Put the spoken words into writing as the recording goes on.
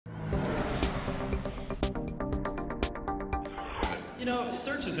You know,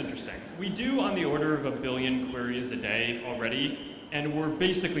 search is interesting. We do on the order of 1 billion queries a day already, and we're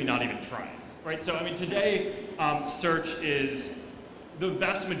basically not even trying, right? So, I mean, today, search is, the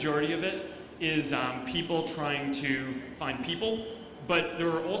vast majority of it is people trying to find people, but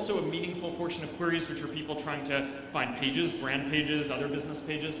there are also a meaningful portion of queries which are people trying to find pages, brand pages, other business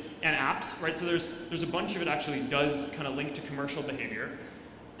pages, and apps, right? So there's a bunch of it actually does kind of link to commercial behavior.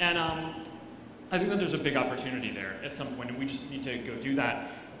 And I think that there's a big opportunity there at some point, and we just need to go do that.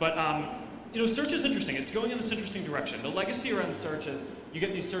 But you know, search is interesting. It's going in this interesting direction. The legacy around search is you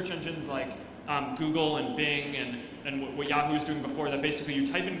get these search engines like Google and Bing and what Yahoo was doing before, that basically you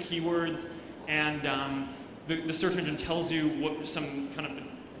type in keywords and the search engine tells you what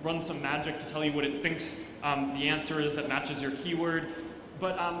runs some magic to tell you what it thinks the answer is that matches your keyword.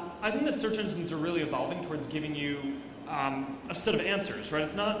 But I think that search engines are really evolving towards giving you a set of answers, right?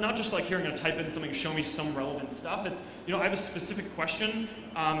 It's not just like, here, I'm going to type in something, show me some relevant stuff. It's, you know, I have a specific question,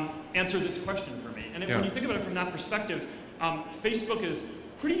 answer this question for me. And when you think about it from that perspective, Facebook is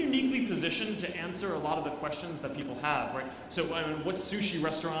pretty uniquely positioned to answer a lot of the questions that people have, right? So, I mean, what sushi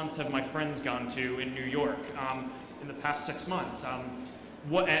restaurants have my friends gone to in New York in the past 6 months?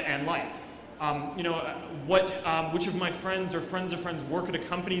 And liked? You know, which of my friends or friends of friends work at a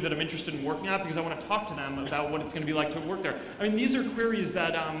company that I'm interested in working at because I want to talk to them about what it's going to be like to work there. I mean, these are queries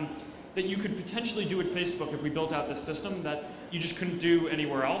that that you could potentially do at Facebook if we built out this system that you just couldn't do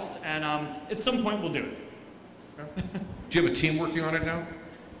anywhere else. And at some point, we'll do it. Do you have a team working on it now?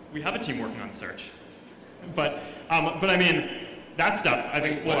 We have a team working on search, but I mean, that stuff I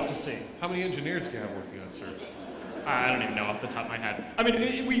think we'll have to see. How many engineers do you have working on search? I don't even know off the top of my head. I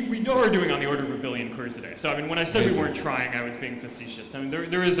mean, we know we're doing on the order of 1 billion queries a day. So I mean, when I said we weren't trying, I was being facetious. I mean,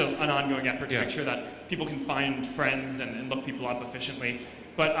 there is an ongoing effort to make sure that people can find friends and look people up efficiently.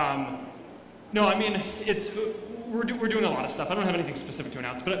 But no, I mean, we're doing a lot of stuff. I don't have anything specific to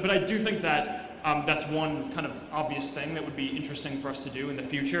announce, but I do think that that's one kind of obvious thing that would be interesting for us to do in the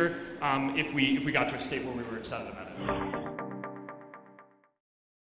future if we got to a state where we were excited about it.